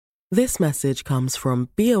This message comes from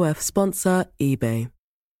BOF sponsor eBay.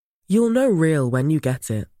 You'll know real when you get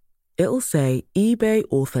it. It'll say eBay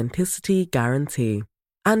Authenticity Guarantee.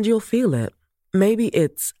 And you'll feel it. Maybe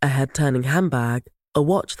it's a head-turning handbag, a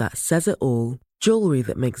watch that says it all, jewelry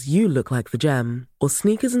that makes you look like the gem, or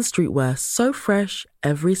sneakers and streetwear so fresh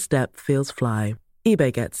every step feels fly.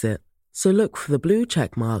 eBay gets it. So look for the blue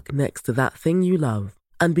check mark next to that thing you love.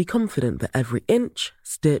 And be confident that every inch,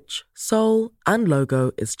 stitch, sole, and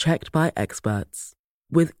logo is checked by experts.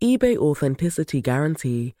 With eBay Authenticity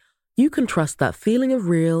Guarantee, you can trust that feeling of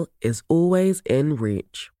real is always in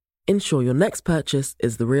reach. Ensure your next purchase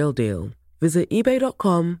is the real deal. Visit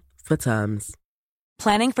eBay.com for terms.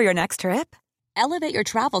 Planning for your next trip? Elevate your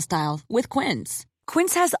travel style with Quince.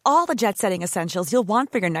 Quince has all the jet-setting essentials you'll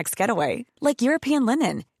want for your next getaway, like European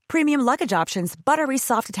linen, premium luggage options, buttery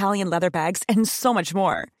soft Italian leather bags, and so much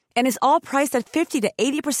more. And is all priced at 50 to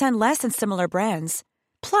 80% less than similar brands.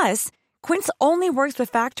 Plus, Quince only works with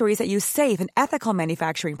factories that use safe and ethical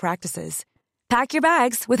manufacturing practices. Pack your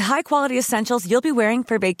bags with high-quality essentials you'll be wearing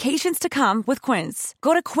for vacations to come with Quince.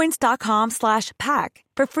 Go to quince.com/pack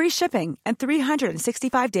for free shipping and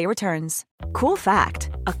 365-day returns. Cool fact,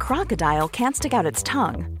 a crocodile can't stick out its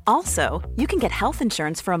tongue. Also, you can get health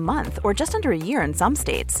insurance for a month or just under a year in some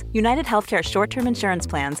states. United Healthcare short-term insurance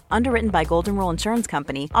plans, underwritten by Golden Rule Insurance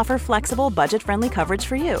Company, offer flexible, budget-friendly coverage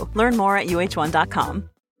for you. Learn more at uh1.com.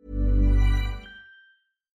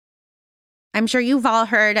 I'm sure you've all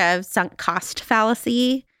heard of sunk cost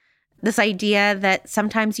fallacy. This idea that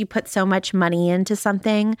sometimes you put so much money into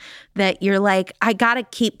something that you're like, I got to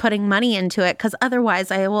keep putting money into it because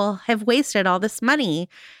otherwise I will have wasted all this money.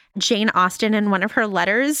 Jane Austen, in one of her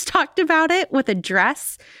letters, talked about it with a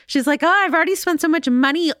dress. She's like, oh, I've already spent so much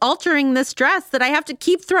money altering this dress that I have to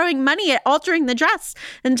keep throwing money at altering the dress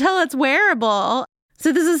until it's wearable.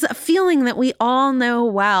 So this is a feeling that we all know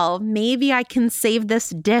well. Maybe I can save this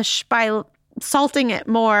dish by salting it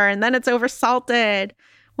more and then it's oversalted,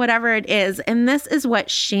 whatever it is. And this is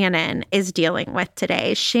what Shannon is dealing with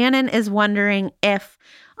today. Shannon is wondering if,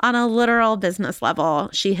 on a literal business level,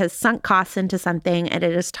 she has sunk costs into something and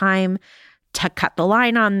it is time to cut the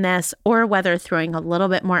line on this, or whether throwing a little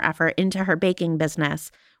bit more effort into her baking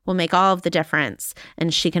business will make all of the difference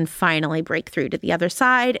and she can finally break through to the other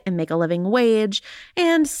side and make a living wage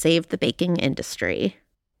and save the baking industry.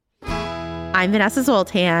 I'm Vanessa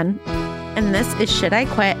Zoltan, and this is Should I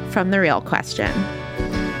Quit from The Real Question.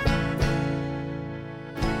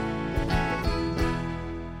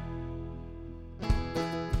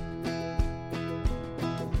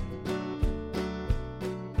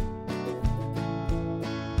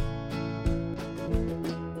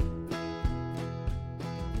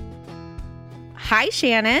 Hi,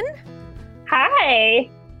 Shannon. Hi.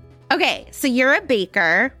 Okay, so you're a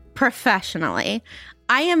baker professionally.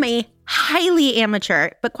 I am a highly amateur,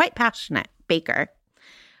 but quite passionate baker.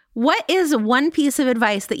 What is one piece of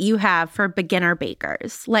advice that you have for beginner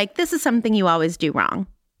bakers? Like, this is something you always do wrong.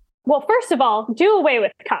 Well, first of all, do away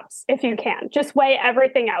with cups if you can. Just weigh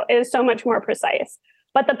everything out. It is so much more precise.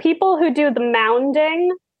 But the people who do the mounding,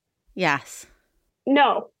 yes.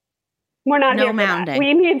 No, we're not No here for mounding. that.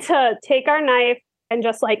 We need to take our knife and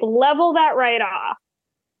just like level that right off.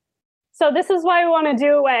 So this is why we want to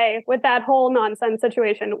do away with that whole nonsense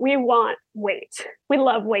situation. We want weight. We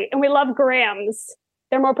love weight and we love grams.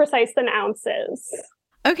 They're more precise than ounces.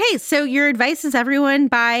 Okay, so your advice is everyone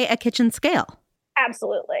buy a kitchen scale.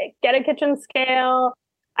 Absolutely. Get a kitchen scale.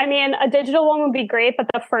 I mean, a digital one would be great, but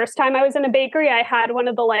the first time I was in a bakery, I had one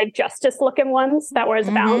of the like Justice looking ones that was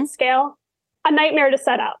a balance scale. A nightmare to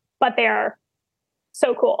set up, but they're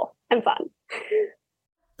so cool and fun.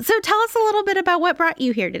 So tell us a little bit about what brought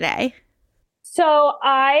you here today. So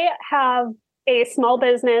I have a small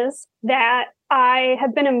business that I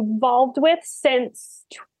have been involved with since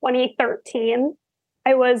 2013.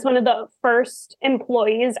 I was one of the first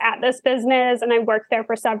employees at this business, and I worked there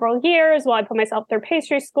for several years while I put myself through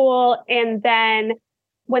pastry school. And then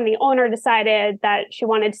when the owner decided that she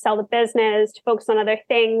wanted to sell the business to focus on other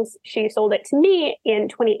things, she sold it to me in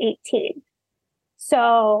 2018.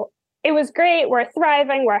 So it was great. We're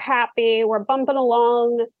thriving. We're happy. We're bumping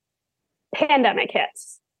along. Pandemic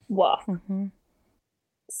hits. Woof.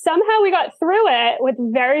 Somehow we got through it with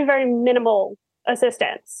very, very minimal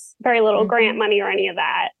assistance, very little grant money or any of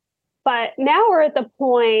that. But now we're at the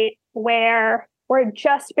point where we're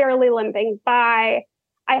just barely limping by.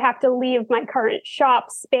 I have to leave my current shop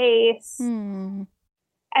space. And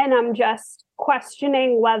I'm just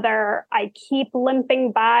questioning whether I keep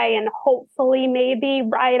limping by and hopefully maybe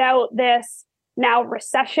ride out this now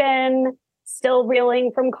recession, still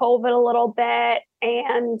reeling from COVID a little bit,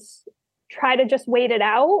 and try to just wait it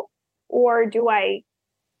out. or do I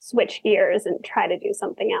switch gears and try to do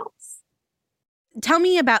something else? Tell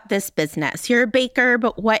me about this business. You're a baker,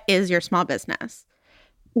 but what is your small business?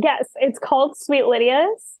 Yes, it's called Sweet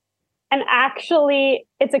Lydia's. And actually,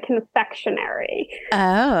 it's a confectionery.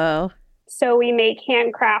 Oh. So we make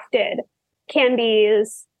handcrafted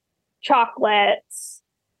candies, chocolates,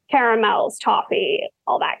 caramels, toffee,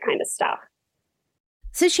 all that kind of stuff.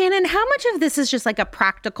 So Shannon, how much of this is just like a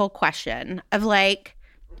practical question of like,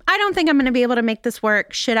 I don't think I'm going to be able to make this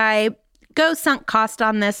work. Should I go sunk cost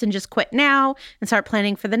on this and just quit now and start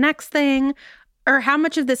planning for the next thing? Or how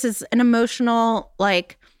much of this is an emotional,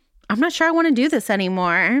 like, I'm not sure I want to do this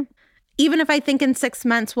anymore. Even if I think in 6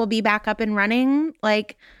 months we'll be back up and running,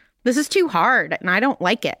 like, this is too hard and I don't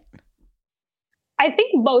like it. I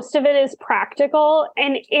think most of it is practical.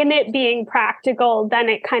 And in it being practical, then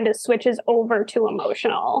it kind of switches over to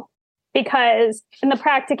emotional. Because in the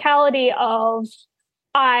practicality of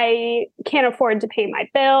I can't afford to pay my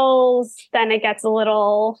bills, then it gets a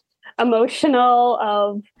little emotional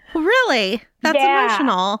of... Really? That's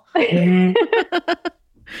emotional.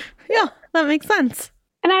 Yeah, that makes sense.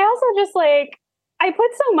 And I also just like, I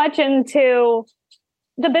put so much into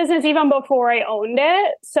the business even before I owned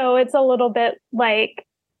it. So it's a little bit like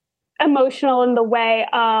emotional in the way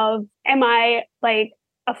of, am I like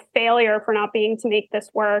a failure for not being to make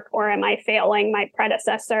this work? Or am I failing my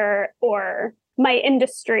predecessor or my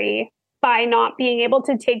industry by not being able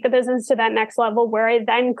to take the business to that next level where I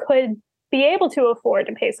then could be able to afford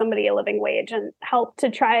to pay somebody a living wage and help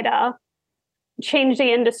to try to change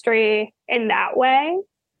the industry in that way.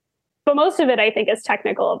 But most of it, I think, is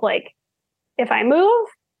technical of like, if I move,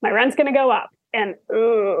 my rent's going to go up and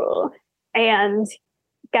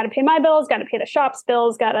got to pay my bills, got to pay the shop's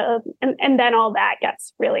bills, and then all that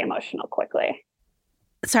gets really emotional quickly.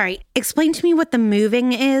 Sorry, explain to me what the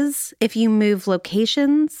moving is if you move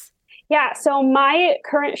locations. Yeah, so my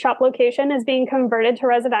current shop location is being converted to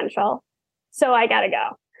residential, so I got to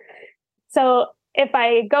go. So if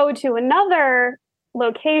I go to another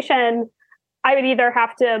location, I would either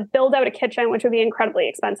have to build out a kitchen, which would be incredibly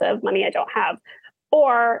expensive, money I don't have,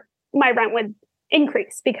 or my rent would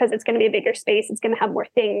increase because it's going to be a bigger space. It's going to have more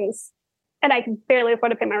things. And I can barely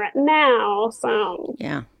afford to pay my rent now. So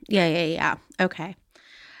Yeah. Okay.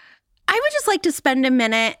 I would just like to spend a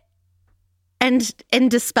minute and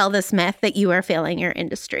dispel this myth that you are failing your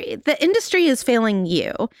industry. The industry is failing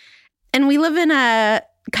you. And we live in a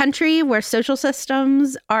country where social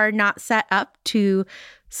systems are not set up to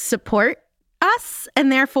support us,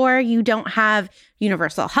 and therefore you don't have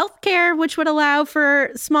universal health care, which would allow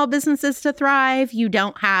for small businesses to thrive. You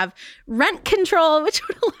don't have rent control, which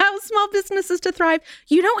would allow small businesses to thrive.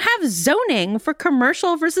 You don't have zoning for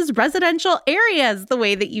commercial versus residential areas the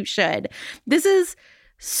way that you should. This is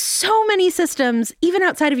so many systems, even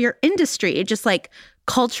outside of your industry, just like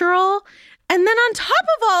cultural. And then on top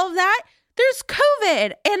of all of that, there's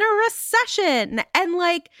COVID and a recession and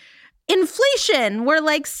like inflation, where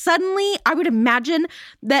like suddenly I would imagine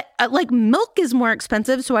that like milk is more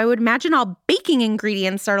expensive. So I would imagine all baking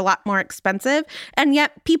ingredients are a lot more expensive. And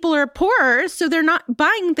yet people are poorer, so they're not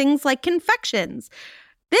buying things like confections.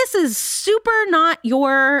 This is super not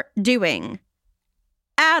your doing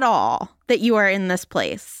at all that you are in this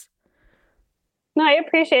place. No, I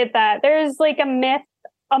appreciate that. There's like a myth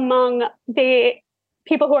among the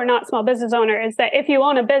people who are not small business owners that if you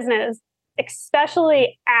own a business,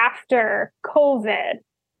 especially after COVID,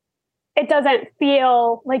 it doesn't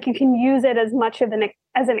feel like you can use it as much of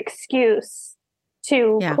as an excuse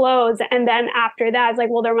to close. And then after that, it's like,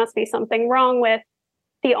 well, there must be something wrong with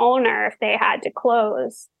the owner if they had to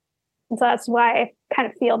close. And so that's why I kind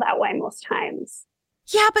of feel that way most times.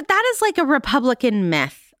 Yeah, but that is like a Republican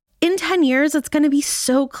myth. In 10 years, it's going to be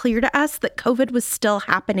so clear to us that COVID was still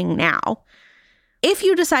happening now. If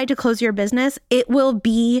you decide to close your business, it will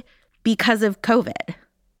be because of COVID.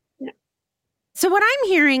 Yeah. So what I'm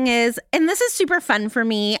hearing is, and this is super fun for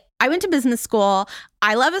me, I went to business school.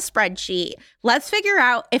 I love a spreadsheet. Let's figure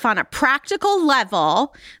out if on a practical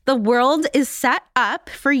level, the world is set up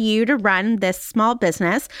for you to run this small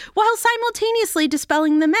business while simultaneously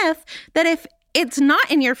dispelling the myth that if it's not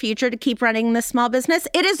in your future to keep running this small business,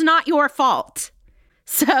 it is not your fault.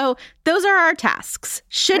 So those are our tasks.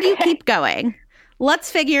 Should you keep going? Let's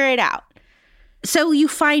figure it out. So you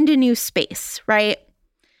find a new space, right?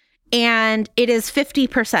 And it is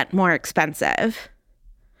 50% more expensive.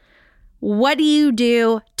 What do you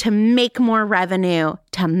do to make more revenue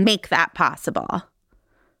to make that possible?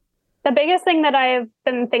 The biggest thing that I've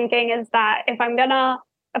been thinking is that if I'm going to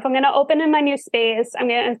if I'm going to open in my new space, I'm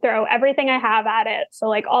going to throw everything I have at it. So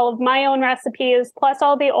like all of my own recipes, plus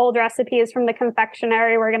all the old recipes from the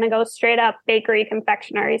confectionery, we're going to go straight up bakery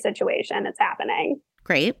confectionery situation. It's happening.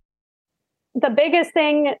 Great. The biggest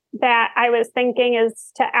thing that I was thinking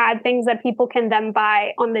is to add things that people can then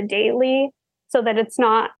buy on the daily so that it's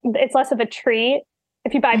less of a treat.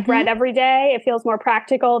 If you buy bread every day, it feels more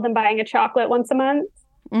practical than buying a chocolate once a month.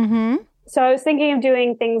 Mm-hmm. So I was thinking of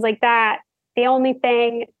doing things like that. The only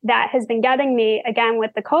thing that has been getting me, again,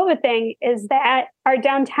 with the COVID thing, is that our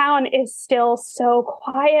downtown is still so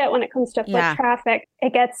quiet when it comes to foot traffic.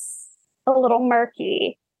 It gets a little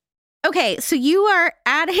murky. Okay, so you are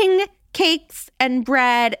adding cakes and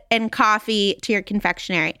bread and coffee to your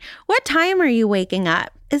confectionery. What time are you waking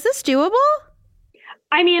up? Is this doable?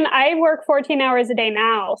 I mean, I work 14 hours a day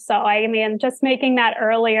now. So, I mean, just making that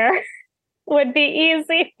earlier would be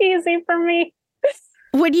easy for me.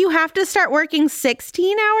 Would you have to start working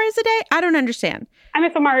 16 hours a day? I don't understand. I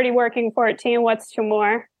mean, if I'm already working 14, what's two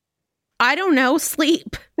more? I don't know.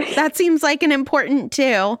 Sleep. That seems like an important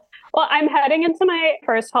too. Well, I'm heading into my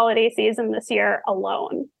first holiday season this year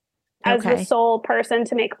alone as the sole person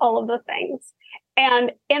to make all of the things.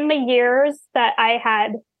 And in the years that I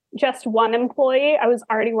had just one employee, I was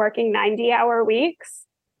already working 90-hour weeks.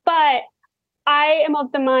 But I am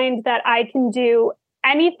of the mind that I can do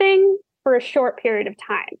anything for a short period of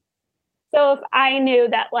time. So if I knew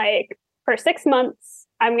that like for 6 months,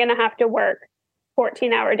 I'm going to have to work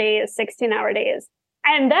 14-hour days, 16-hour days,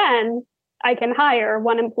 and then I can hire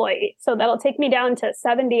one employee. So that'll take me down to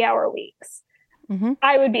 70-hour weeks. Mm-hmm.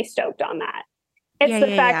 I would be stoked on that. It's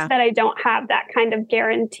the fact that I don't have that kind of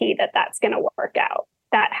guarantee that that's going to work out.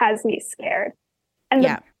 That has me scared. And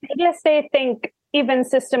the biggest, I think, even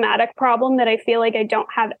systematic problem that I feel like I don't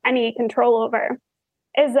have any control over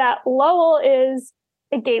is that Lowell is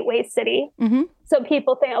a gateway city. Mm-hmm. So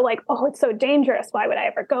people think like, oh, it's so dangerous. Why would I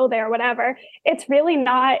ever go there? Whatever. It's really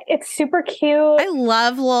not. It's super cute. I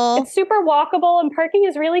love Lowell. It's super walkable and parking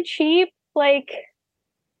is really cheap. Like,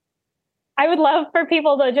 I would love for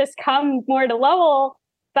people to just come more to Lowell,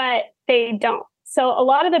 but they don't. So a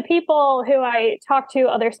lot of the people who I talk to,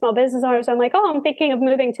 other small business owners, I'm like, oh, I'm thinking of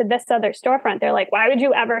moving to this other storefront. They're like, why would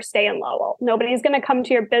you ever stay in Lowell? Nobody's going to come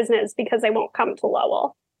to your business because they won't come to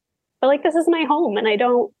Lowell. But like, this is my home and I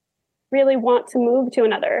don't really want to move to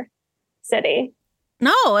another city.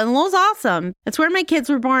 No, and Lowell's awesome. It's where my kids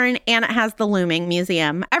were born and it has the Looming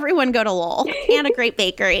Museum. Everyone go to Lowell and a great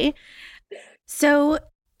bakery. So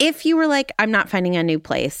if you were like, I'm not finding a new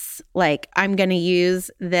place, like I'm going to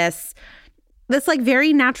use this like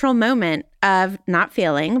very natural moment of not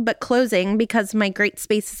failing, but closing because my great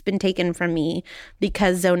space has been taken from me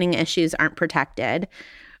because zoning issues aren't protected.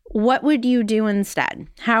 What would you do instead?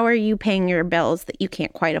 How are you paying your bills that you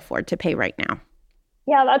can't quite afford to pay right now?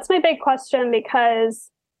 Yeah, that's my big question because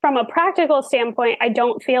from a practical standpoint, I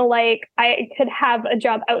don't feel like I could have a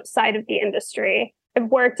job outside of the industry. I've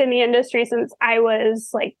worked in the industry since I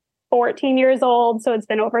was like 14 years old. So it's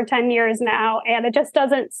been over 10 years now. And it just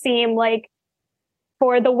doesn't seem like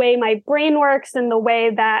for the way my brain works and the way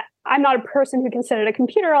that I'm not a person who can sit at a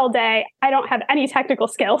computer all day. I don't have any technical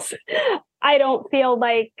skills. I don't feel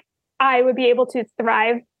like I would be able to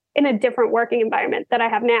thrive in a different working environment that I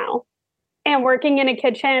have now. And working in a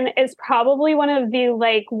kitchen is probably one of the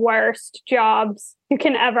like worst jobs you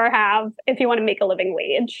can ever have if you want to make a living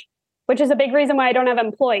wage, which is a big reason why I don't have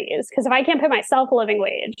employees. Because if I can't pay myself a living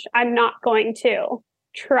wage, I'm not going to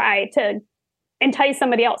try to entice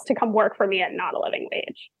somebody else to come work for me at not a living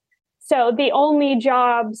wage. So the only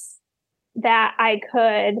jobs that I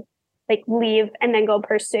could like leave and then go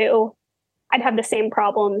pursue, I'd have the same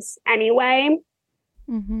problems anyway.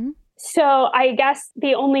 Mm-hmm. So I guess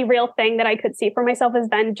the only real thing that I could see for myself is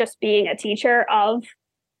then just being a teacher of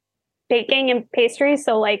baking and pastries.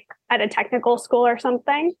 So like at a technical school or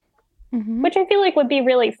something, which I feel like would be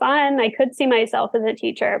really fun. I could see myself as a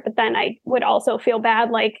teacher, but then I would also feel bad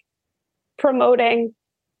like promoting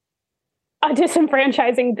a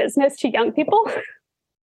disenfranchising business to young people.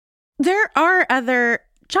 There are other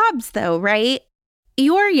jobs though, right?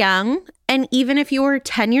 You're young, and even if you were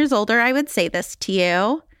 10 years older, I would say this to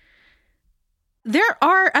you. There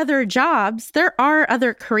are other jobs, there are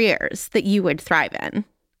other careers that you would thrive in.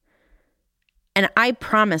 And I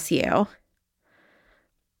promise you.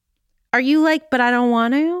 Are you like, but I don't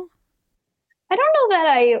want to? I don't know that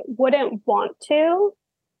I wouldn't want to.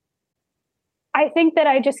 I think that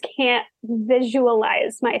I just can't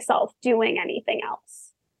visualize myself doing anything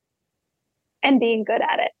else and being good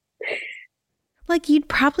at it. Like you'd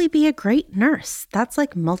probably be a great nurse. That's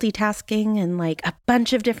like multitasking and like a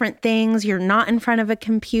bunch of different things. You're not in front of a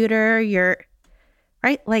computer.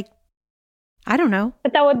 right? Like, I don't know.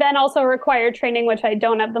 But that would then also require training, which I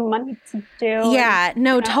don't have the money to do. Yeah,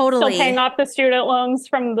 no, totally. Still paying off the student loans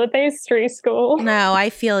from the pastry school. No,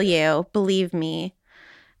 I feel you. Believe me.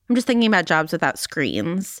 I'm just thinking about jobs without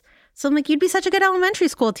screens. So I'm like, you'd be such a good elementary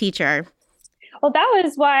school teacher. Well, that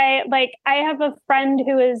was why, like, I have a friend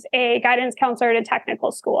who is a guidance counselor at a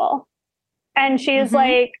technical school. And she's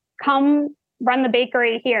like, come run the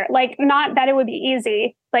bakery here. Like, not that it would be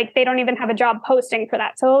easy. Like, they don't even have a job posting for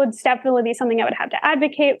that. So it would definitely be something I would have to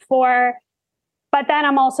advocate for. But then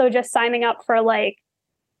I'm also just signing up for like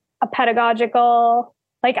a pedagogical,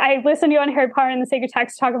 like I listen to you on Harry Potter and the Sacred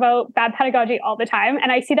Text talk about bad pedagogy all the time.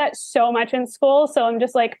 And I see that so much in school. So I'm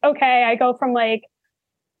just like, okay, I go from like,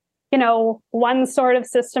 you know, one sort of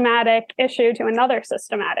systematic issue to another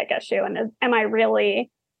systematic issue. And am I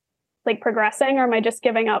really like progressing, or am I just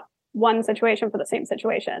giving up one situation for the same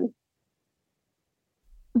situation?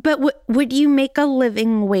 But would you make a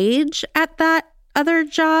living wage at that other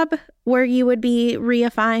job where you would be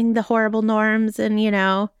reifying the horrible norms and, you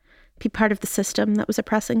know, be part of the system that was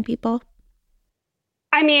oppressing people?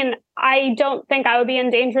 I mean, I don't think I would be in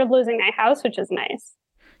danger of losing my house, which is nice.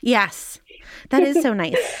 Yes, that is so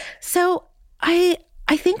nice. So I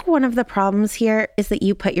think one of the problems here is that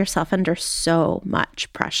you put yourself under so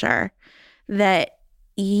much pressure that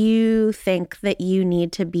you think that you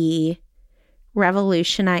need to be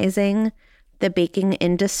revolutionizing the baking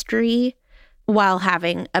industry while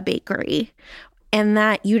having a bakery, and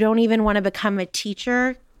that you don't even want to become a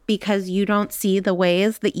teacher because you don't see the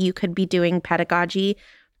ways that you could be doing pedagogy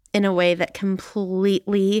in a way that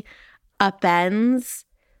completely upends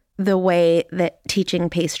the way that teaching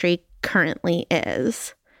pastry currently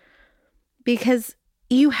is. Because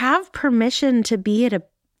you have permission to be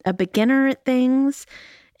a beginner at things,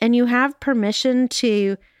 and you have permission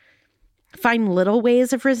to find little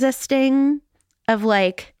ways of resisting, of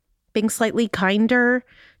like being slightly kinder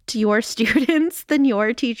to your students than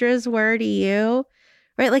your teachers were to you,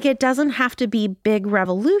 right? Like, it doesn't have to be big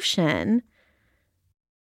revolution.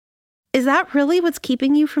 Is that really what's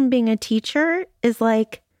keeping you from being a teacher? Is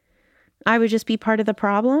like, I would just be part of the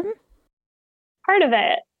problem? Part of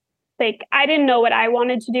it. Like, I didn't know what I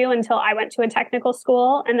wanted to do until I went to a technical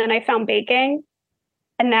school, and then I found baking,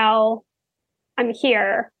 and now I'm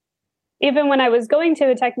here. Even when I was going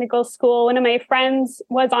to a technical school, one of my friends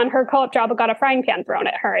was on her co-op job and got a frying pan thrown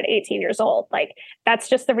at her at 18 years old. Like, that's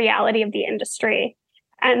just the reality of the industry.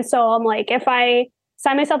 And so I'm like, if I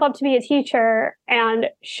sign myself up to be a teacher and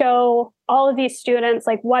show all of these students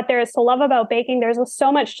like what there is to love about baking, there's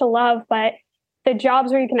so much to love, but the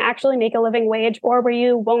jobs where you can actually make a living wage, or where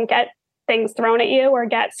you won't get things thrown at you or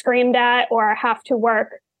get screamed at or have to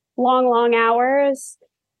work long hours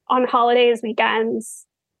on holidays, weekends,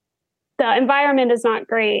 the environment is not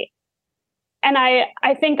great. And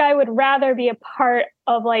I think I would rather be a part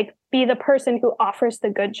of, like, be the person who offers the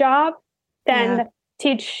good job than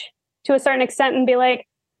teach to a certain extent and be like,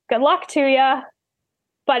 good luck to you.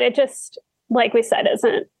 But it just, like we said,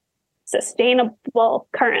 isn't sustainable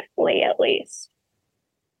currently, at least.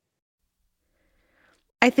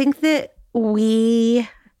 I think that we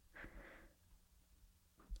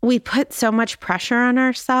put so much pressure on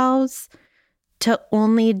ourselves to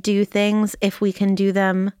only do things if we can do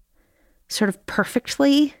them sort of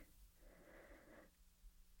perfectly.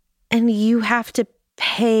 And you have to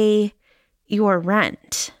pay your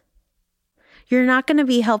rent. You're not going to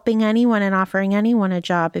be helping anyone and offering anyone a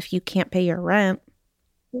job if you can't pay your rent.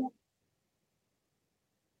 Yeah.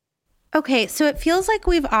 Okay, so it feels like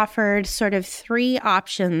we've offered sort of three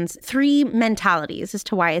options, three mentalities as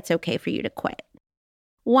to why it's okay for you to quit.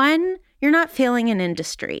 One, you're not failing an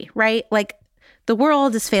industry, right? Like, the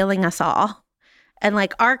world is failing us all. And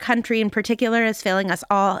like, our country in particular is failing us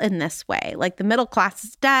all in this way. Like, the middle class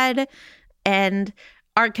is dead and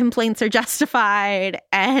our complaints are justified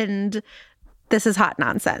and this is hot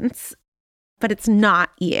nonsense. But it's not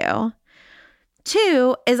you.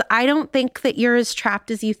 Two is, I don't think that you're as trapped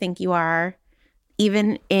as you think you are,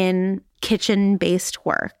 even in kitchen-based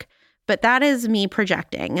work. But that is me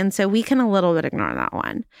projecting. And so we can a little bit ignore that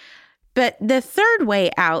one. But the third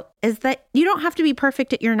way out is that you don't have to be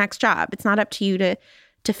perfect at your next job. It's not up to you to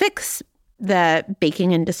fix the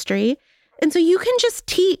baking industry. And so you can just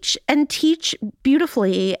teach and teach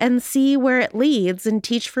beautifully and see where it leads and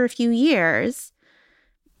teach for a few years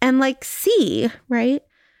and like see, right?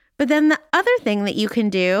 But then the other thing that you can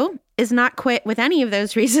do is not quit with any of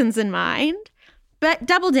those reasons in mind, but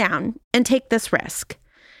double down and take this risk.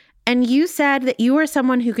 And you said that you are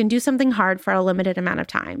someone who can do something hard for a limited amount of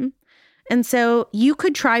time. And so you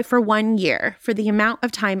could try for 1 year for the amount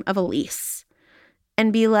of time of a lease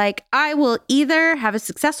and be like, I will either have a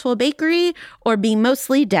successful bakery or be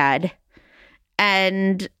mostly dead.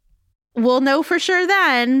 And we'll know for sure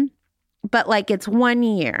then, but like it's 1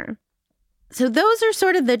 year. So those are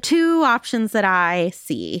sort of the two options that I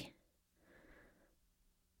see.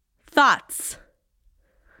 Thoughts?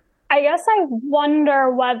 I guess I wonder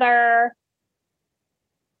whether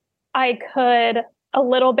I could a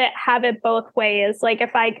little bit have it both ways. Like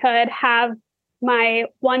if I could have my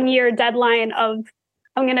 1 year deadline of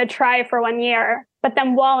I'm going to try for 1 year, but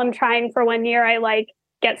then while I'm trying for 1 year, I like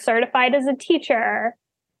get certified as a teacher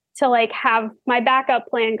to like have my backup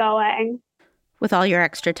plan going. With all your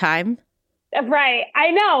extra time? Right.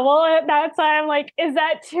 I know. Well, that's why I'm like, is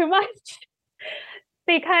that too much?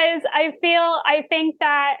 Because I think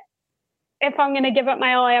that if I'm going to give it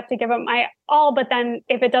my all, I have to give it my all. But then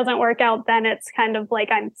if it doesn't work out, then it's kind of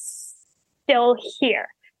like I'm still here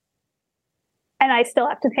and I still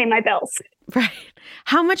have to pay my bills. Right.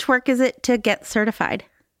 How much work is it to get certified?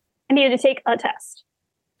 I need to take a test.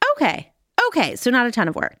 Okay. So not a ton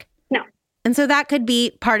of work. No. And so that could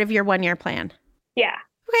be part of your 1 year plan. Yeah.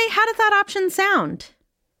 Okay. How does that option sound?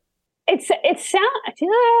 I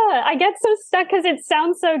get so stuck because it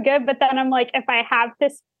sounds so good. But then I'm like, if I have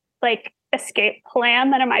this like escape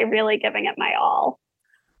plan, then am I really giving it my all?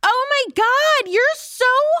 Oh my God, you're so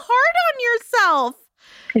hard on yourself.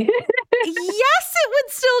 Yes, it would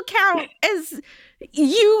still count as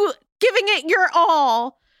you giving it your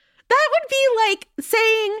all. That would be like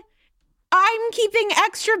saying, I'm keeping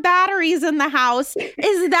extra batteries in the house.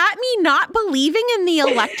 Is that me not believing in the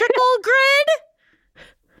electrical grid?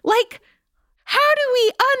 Like, how do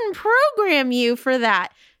we unprogram you for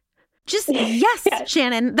that? Just yes,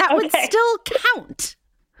 Shannon, that would still count.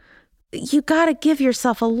 You got to give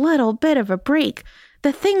yourself a little bit of a break.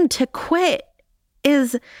 The thing to quit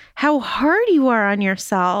is how hard you are on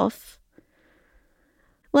yourself.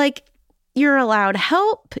 Like, you're allowed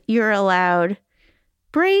help, you're allowed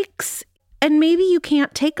breaks, and maybe you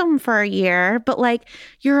can't take them for a year, but like,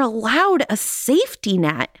 you're allowed a safety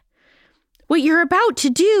net. What you're about to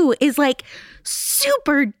do is like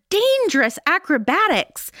super dangerous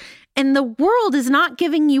acrobatics, and the world is not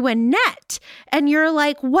giving you a net. And you're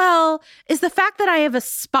like, well, is the fact that I have a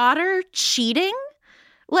spotter cheating?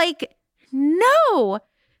 Like, no.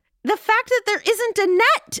 The fact that there isn't a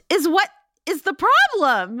net is what is the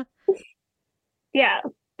problem. Yeah,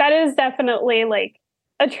 that is definitely like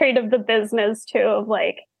a trait of the business too, of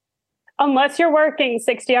like, unless you're working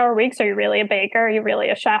 60-hour weeks, are you really a baker? Are you really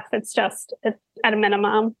a chef? It's at a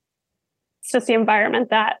minimum. It's just the environment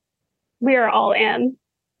that we are all in.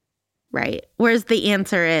 Right. Whereas the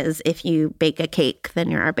answer is if you bake a cake,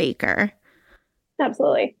 then you're a baker.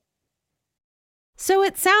 Absolutely. So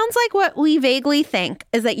it sounds like what we vaguely think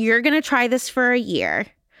is that you're going to try this for a year,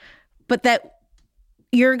 but that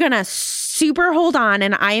you're going to super hold on,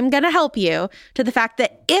 and I am going to help you to the fact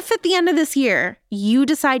that if at the end of this year you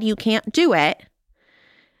decide you can't do it,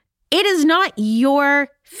 it is not your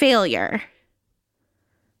failure.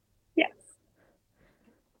 Yes.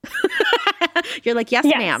 You're like, yes,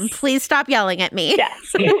 ma'am. Please stop yelling at me.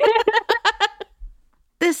 Yes.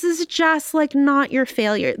 This is just like not your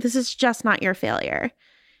failure. This is just not your failure.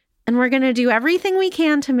 And we're going to do everything we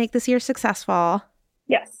can to make this year successful.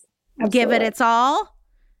 Yes. Absolutely. Give it its all.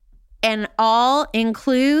 And all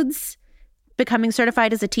includes becoming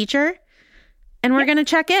certified as a teacher. And we're going to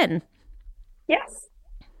check in. Yes.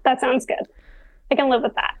 That sounds good. I can live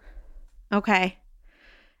with that. Okay.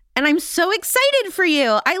 And I'm so excited for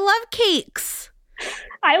you. I love cakes.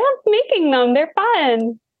 I love making them. They're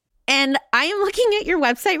fun. And I am looking at your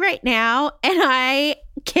website right now, and I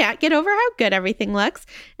can't get over how good everything looks.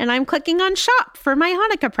 And I'm clicking on shop for my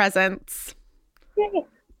Hanukkah presents. Yay.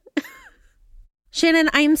 Shannon,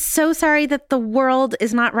 I'm so sorry that the world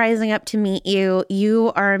is not rising up to meet you.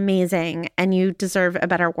 You are amazing, and you deserve a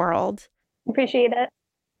better world. Appreciate it.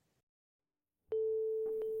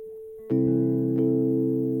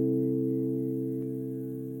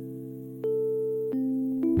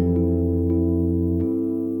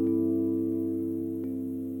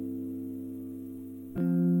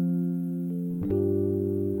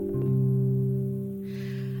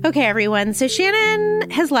 Okay, everyone. So Shannon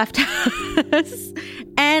has left us,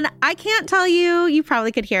 and I can't tell you, you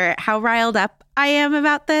probably could hear it, how riled up I am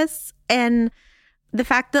about this. And the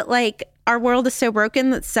fact that like our world is so broken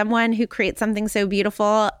that someone who creates something so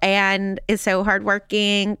beautiful and is so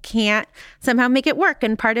hardworking can't somehow make it work.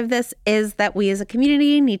 And part of this is that we as a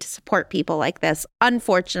community need to support people like this,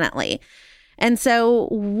 unfortunately. And so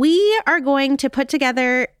we are going to put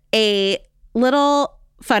together a little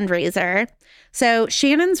fundraiser. So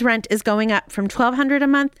Shannon's rent is going up from $1,200 a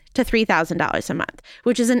month to $3,000 a month,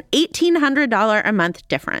 which is an $1,800 a month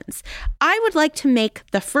difference. I would like to make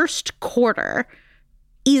the first quarter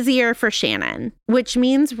easier for Shannon, which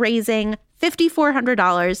means raising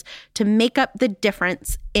 $5,400 to make up the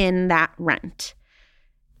difference in that rent.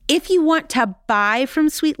 If you want to buy from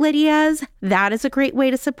Sweet Lydia's, that is a great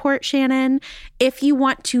way to support Shannon. If you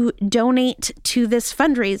want to donate to this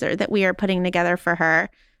fundraiser that we are putting together for her,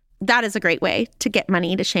 that is a great way to get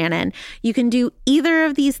money to Shannon. You can do either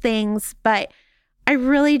of these things, but I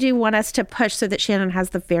really do want us to push so that Shannon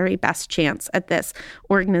has the very best chance at this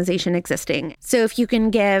organization existing. So if you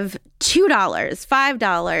can give $2,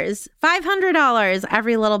 $5, $500,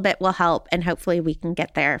 every little bit will help, and hopefully we can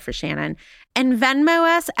get there for Shannon. And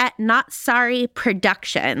Venmo us at Not Sorry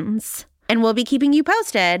Productions, and we'll be keeping you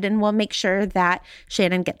posted, and we'll make sure that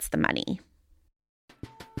Shannon gets the money.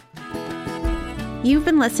 You've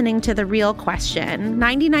been listening to The Real Question.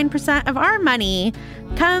 99% of our money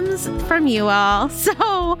comes from you all.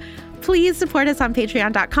 So please support us on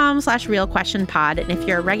patreon.com/realquestionpod. And if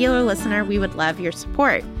you're a regular listener, we would love your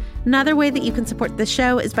support. Another way that you can support this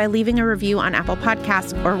show is by leaving a review on Apple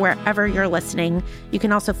Podcasts or wherever you're listening. You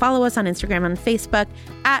can also follow us on Instagram and Facebook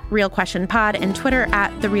at Real Question Pod and Twitter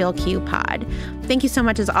at The Real Q Pod. Thank you so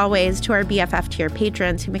much, as always, to our BFF tier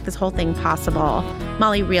patrons who make this whole thing possible.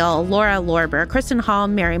 Molly Reel, Laura Lorber, Kristen Hall,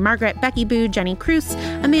 Mary Margaret, Becky Boo, Jenny Cruz,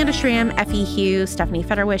 Amanda Schramm, Effie Hugh, Stephanie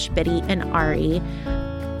Federwish, Biddy, and Ari.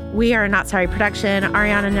 We are a Not Sorry production.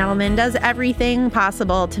 Ariana Nettleman does everything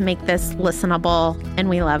possible to make this listenable, and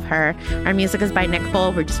we love her. Our music is by Nick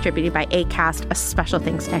Bull. We're distributed by Acast. A special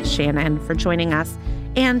thanks to Shannon for joining us,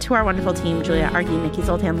 and to our wonderful team, Julia Argy, Nikki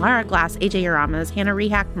Zoltan, Lara Glass, AJ Uramas, Hannah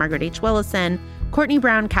Rehack, Margaret H. Willison, Courtney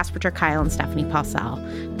Brown, Casper ter Kyle, and Stephanie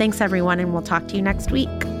Paulsell. Thanks, everyone, and we'll talk to you next week.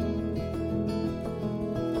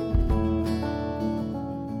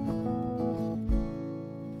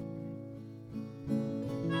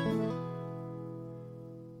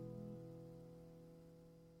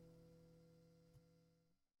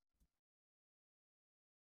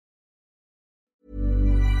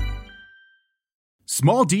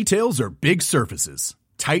 Small details are big surfaces.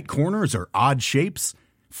 Tight corners are odd shapes.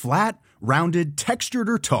 Flat, rounded, textured,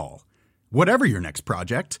 or tall. Whatever your next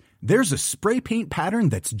project, there's a spray paint pattern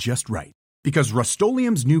that's just right. Because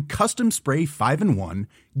Rust-Oleum's new Custom Spray 5-in-1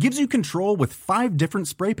 gives you control with 5 different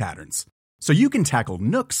spray patterns. So you can tackle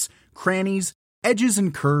nooks, crannies, edges,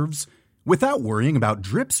 and curves without worrying about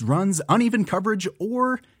drips, runs, uneven coverage,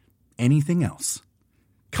 or anything else.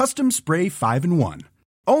 Custom Spray 5-in-1.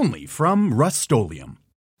 Only from Rust-Oleum.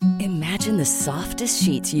 Imagine the softest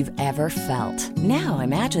sheets you've ever felt. Now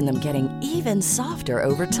imagine them getting even softer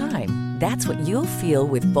over time. That's what you'll feel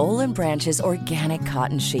with Boll & Branch's organic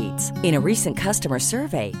cotton sheets. In a recent customer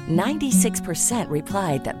survey, 96%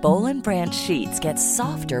 replied that Boll & Branch sheets get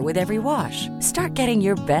softer with every wash. Start getting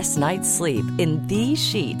your best night's sleep in these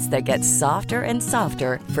sheets that get softer and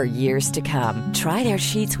softer for years to come. Try their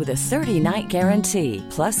sheets with a 30-night guarantee.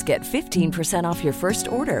 Plus, get 15% off your first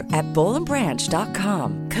order at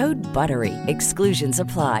bollandbranch.com. Code BUTTERY. Exclusions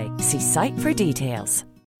apply. See site for details.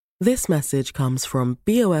 This message comes from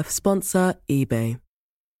BOF sponsor eBay.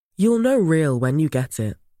 You'll know real when you get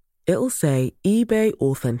it. It'll say eBay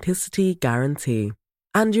Authenticity Guarantee.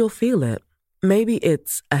 And you'll feel it. Maybe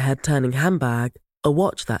it's a head-turning handbag, a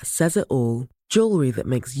watch that says it all, jewelry that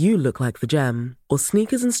makes you look like the gem, or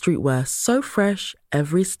sneakers and streetwear so fresh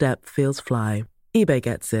every step feels fly. eBay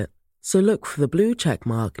gets it. So look for the blue check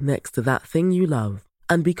mark next to that thing you love.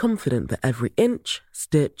 And be confident that every inch,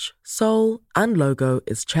 stitch, sole, and logo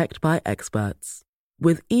is checked by experts.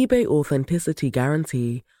 With eBay Authenticity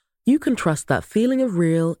Guarantee, you can trust that feeling of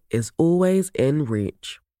real is always in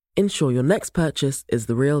reach. Ensure your next purchase is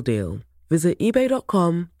the real deal. Visit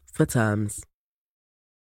eBay.com for terms.